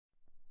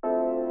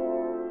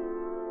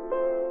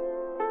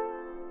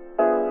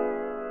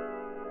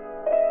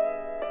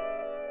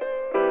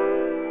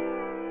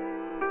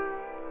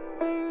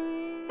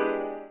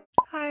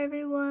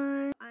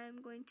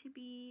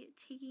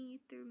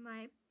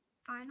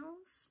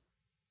finals,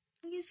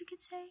 I guess you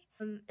could say.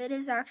 It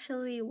is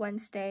actually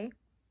Wednesday.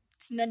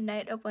 It's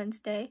midnight of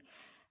Wednesday.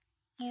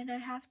 And I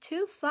have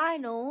 2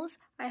 finals.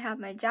 I have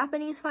my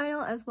Japanese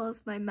final as well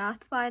as my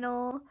math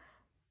final.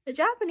 The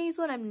Japanese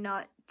one I'm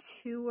not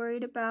too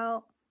worried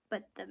about,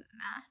 but the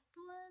math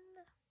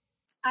one,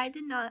 I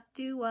did not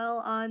do well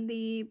on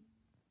the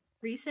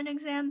recent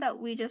exam that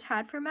we just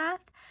had for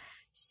math.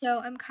 So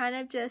I'm kind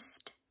of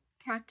just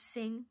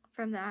practicing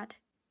from that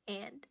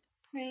and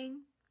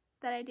praying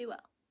that I do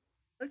well.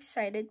 I'm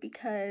excited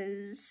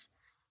because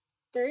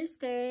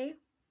Thursday,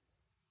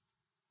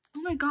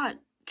 oh my god,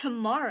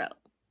 tomorrow,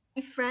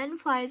 my friend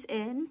flies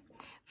in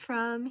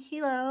from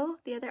Hilo,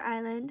 the other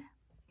island,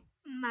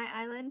 my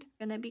island.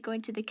 We're gonna be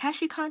going to the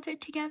Keshi concert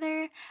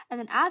together, and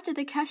then after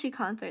the Keshi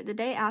concert, the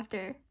day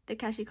after the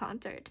Keshi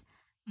concert,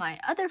 my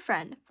other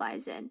friend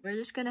flies in. We're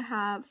just gonna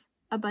have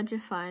a bunch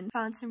of fun.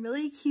 Found some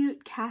really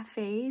cute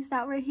cafes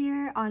that were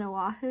here on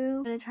Oahu.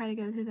 I'm gonna try to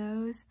go to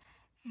those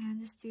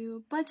and just do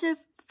a bunch of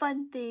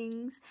fun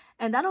things,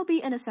 and that'll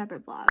be in a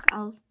separate vlog.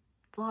 I'll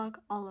vlog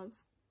all of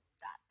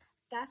that.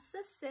 That's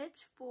the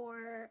sitch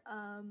for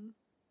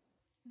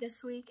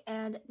this week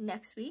and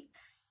next week.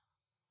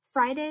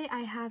 Friday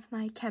I have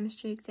my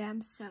chemistry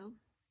exam, so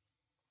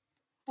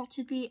that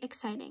should be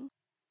exciting.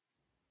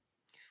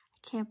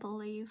 I can't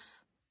believe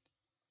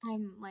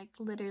I'm like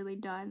literally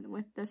done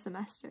with the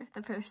semester,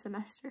 the first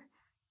semester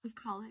of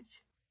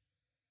college.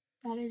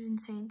 That is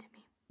insane to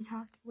me. I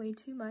talked way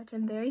too much.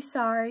 I'm very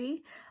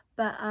sorry,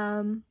 but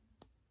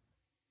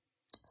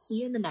see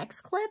you in the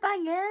next clip,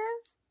 I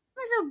guess.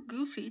 I'm so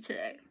goofy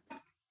today.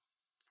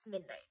 It's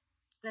midnight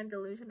and I'm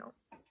delusional.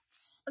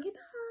 Okay, bye.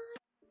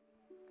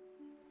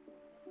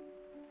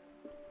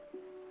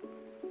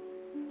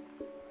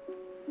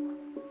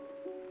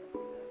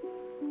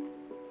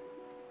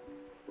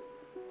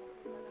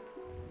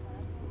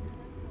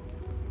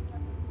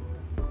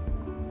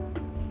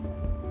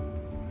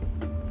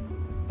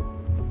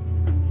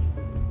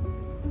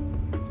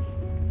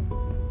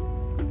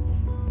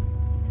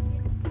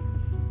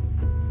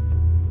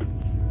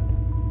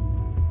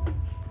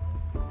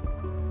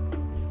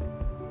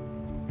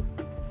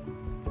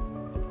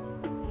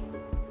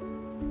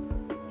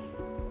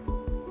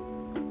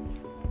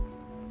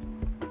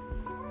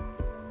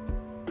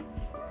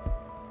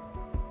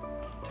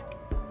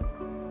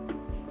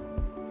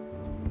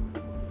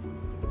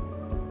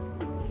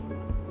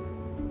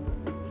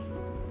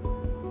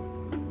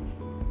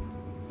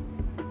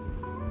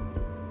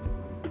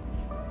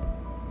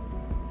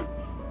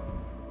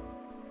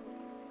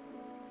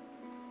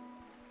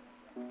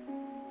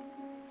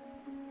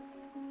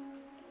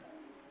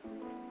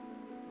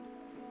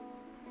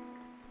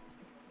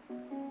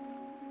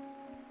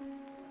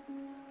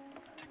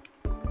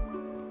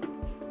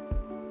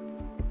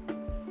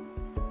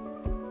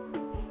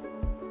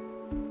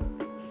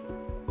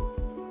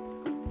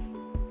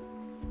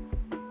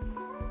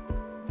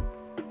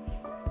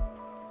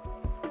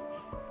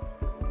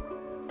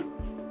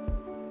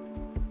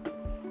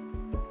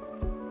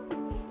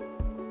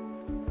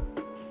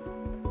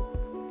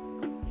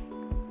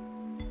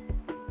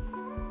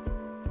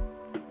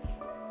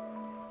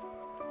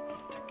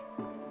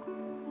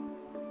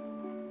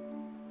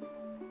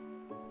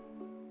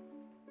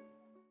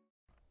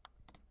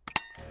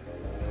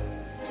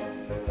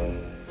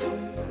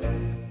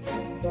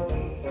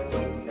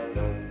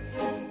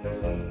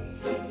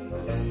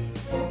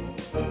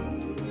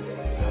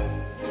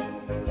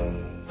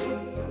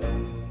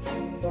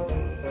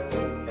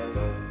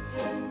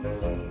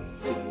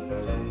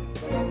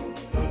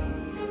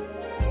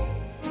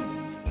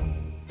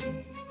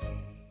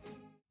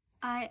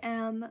 I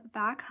am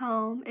back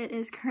home. It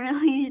is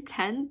currently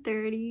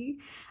 10:30.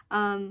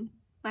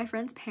 My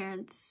friend's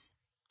parents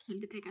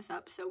came to pick us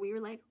up, so we were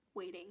like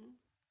waiting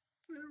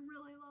for a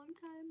really long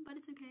time, but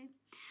it's okay.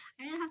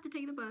 I didn't have to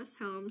take the bus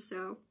home,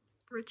 so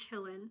we're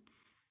chilling.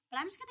 But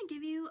I'm just gonna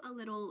give you a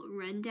little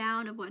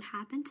rundown of what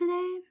happened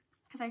today,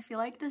 because I feel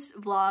like this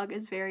vlog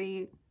is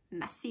very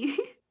messy.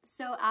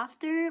 So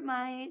after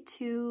my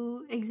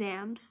 2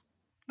 exams,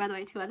 by the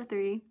way, 2 out of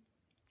 3,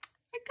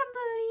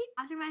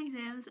 after my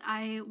exams,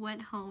 I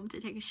went home to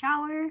take a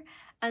shower,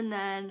 and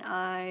then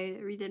I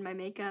redid my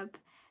makeup.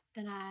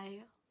 Then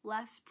I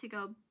left to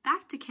go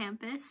back to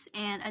campus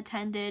and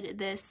attended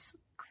this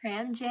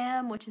cram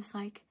jam, which is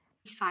like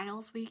a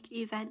finals week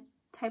event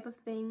type of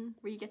thing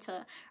where you get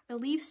to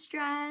relieve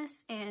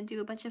stress and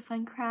do a bunch of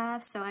fun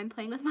crafts. So I'm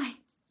playing with my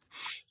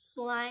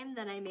slime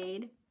that I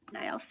made. And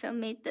I also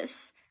made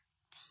this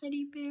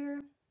teddy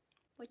bear,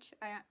 which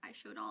I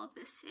showed all of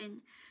this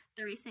in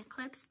the recent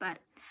clips, but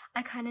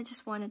I kind of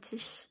just wanted to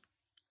show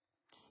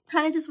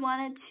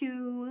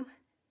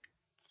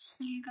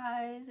you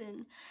guys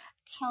and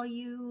tell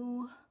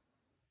you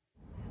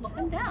what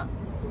went down.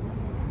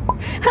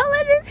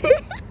 Hellun is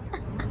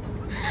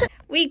here.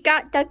 We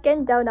got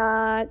Dunkin'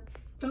 Donuts.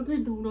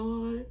 Dunkin'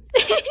 Donuts.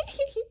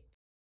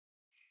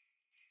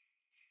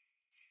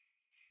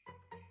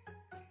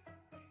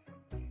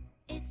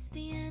 It's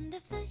the end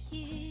of the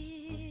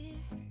year.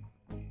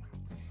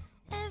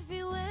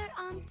 Everywhere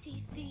on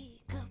TV,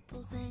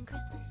 couples and Christmas.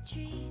 Christmas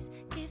trees,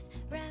 gift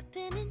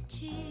wrapping and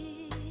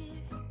cheer.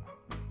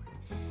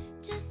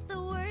 Just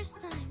the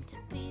worst time to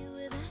be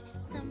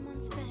without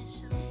someone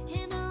special.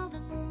 In all the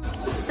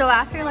moments. So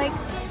after like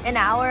an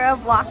hour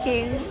of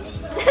walking,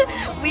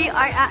 we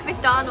are at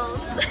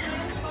McDonald's.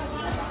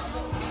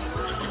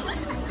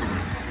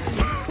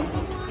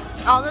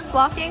 All this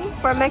walking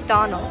for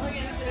McDonald's.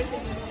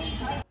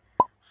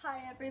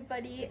 Hi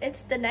everybody,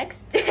 it's the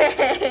next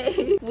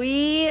day.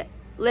 We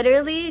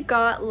literally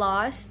got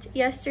lost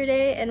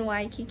yesterday in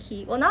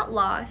Waikiki. Well, not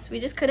lost,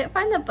 we just couldn't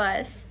find the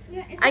bus.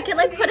 Yeah, I can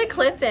like put a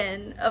clip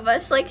in of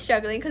us like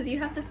struggling because you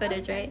have the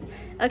footage, right?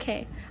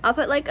 Okay, I'll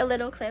put like a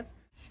little clip.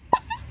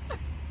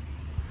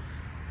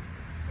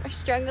 We're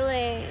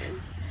struggling.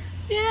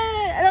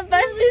 Yeah, the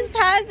bus just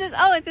passed us.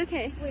 Oh, it's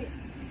okay. Wait.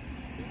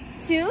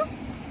 Two? Oh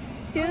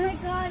my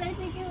god, I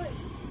think it was...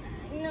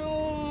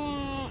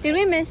 No. Did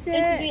we miss it?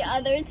 It's the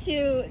other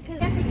two. Because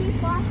we have to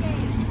keep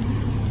walking.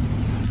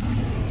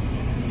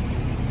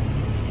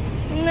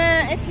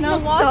 Nah, it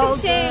smells so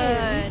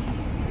good.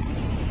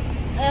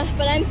 Ugh,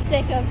 but I'm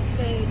sick of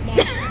food now.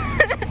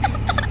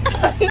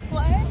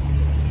 What?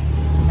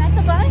 Is that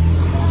the bus?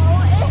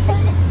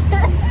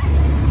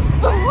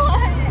 No.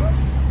 What?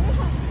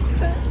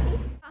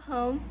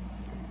 Home.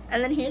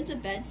 And then here's the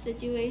bed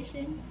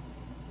situation.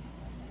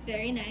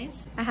 Very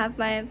nice. I have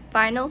my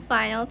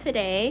final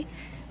today,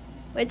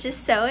 which is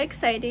so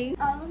exciting.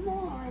 Ala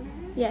Moana.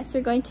 Yes,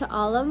 we're going to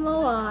Ala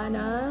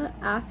Moana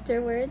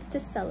afterwards to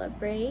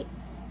celebrate.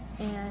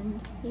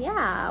 And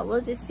yeah,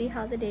 we'll just see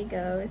how the day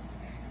goes.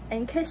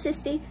 And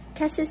Keshisi.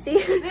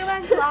 We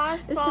went gloss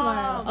bomb. It's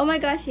tomorrow. Oh my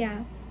gosh,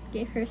 yeah.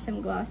 Gave her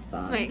some gloss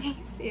bomb. Wait, can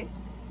you see it?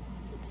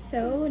 It's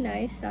so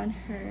nice on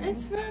her.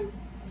 It's from...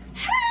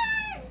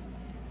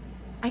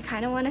 I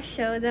kind of want to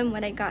show them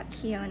what I got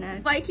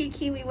Kiona.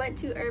 Waikiki, we went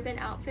to Urban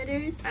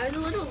Outfitters. I was a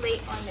little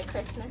late on the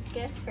Christmas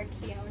gifts for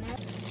Kiona.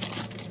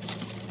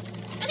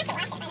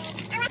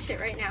 I'll wash it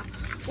right now.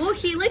 Well,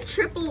 he like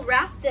triple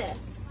wrapped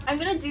this. I'm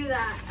gonna do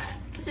that.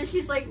 So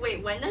she's like,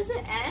 wait, when does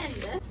it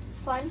end?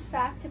 Fun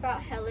fact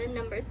about Helen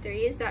number 3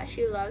 is that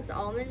she loves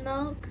almond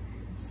milk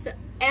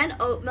and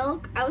oat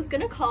milk. I was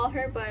gonna call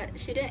her, but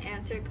she didn't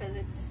answer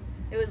because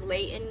it was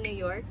late in New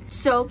York.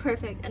 So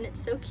perfect, and it's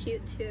so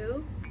cute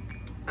too.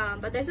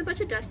 But there's a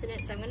bunch of dust in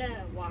it, so I'm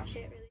gonna wash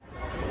it really.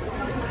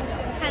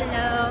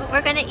 Hello,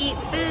 we're gonna eat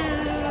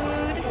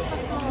food.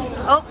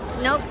 Oh,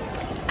 nope.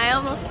 I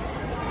almost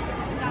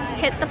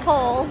hit the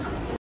pole.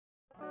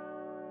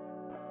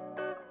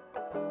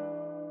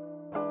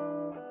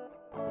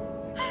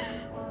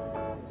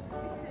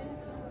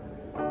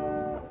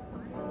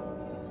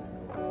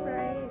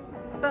 Right,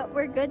 but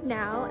we're good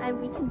now, and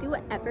we can do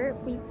whatever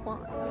we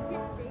want.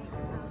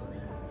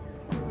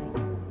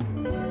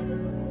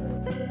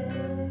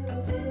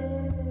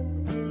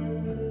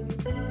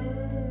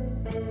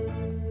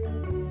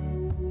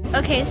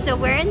 Okay, so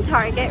we're in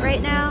Target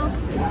right now,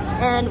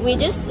 and we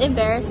just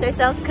embarrassed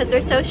ourselves because we're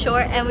so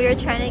short, and we were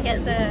trying to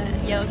get the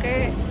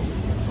yogurt.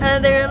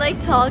 There were like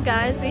tall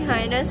guys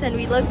behind us, and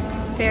we looked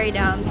very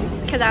dumb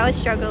because I was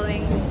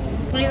struggling.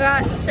 We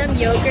got some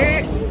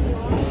yogurt,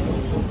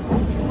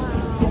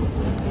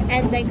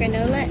 and then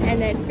granola, and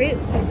then fruit.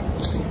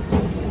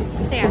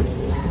 So yeah.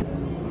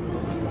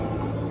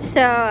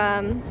 So,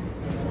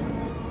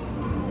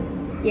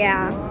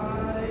 yeah.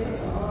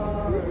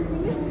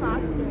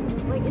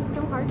 Like, it's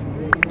so hard to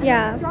breathe.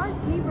 Yeah,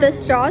 the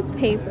straw's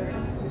paper.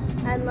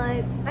 And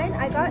like,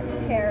 I got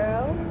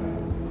taro,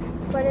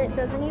 but it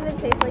doesn't even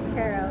taste like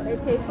taro. It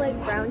tastes like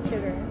brown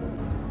sugar.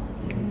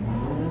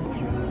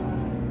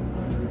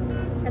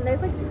 And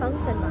there's like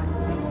chunks in mine.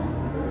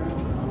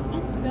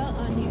 It's spelled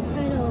on you.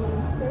 I know.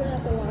 We're gonna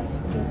have to wash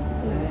this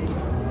tonight.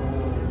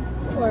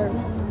 Or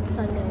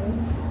Sunday.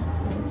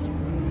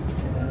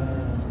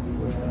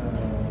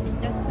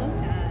 That's so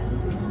sad.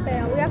 But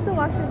yeah, we have to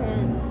wash our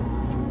hands.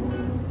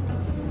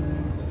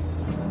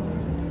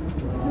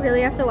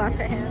 Really have to wash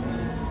our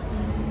hands.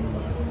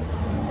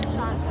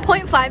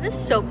 0.5 is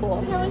so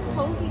cool. I was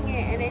poking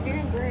it and it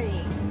didn't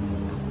break.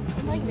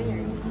 I'm like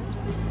there.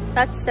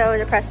 That's so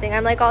depressing.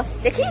 I'm like all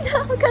sticky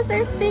now because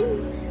there's big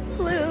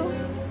flu.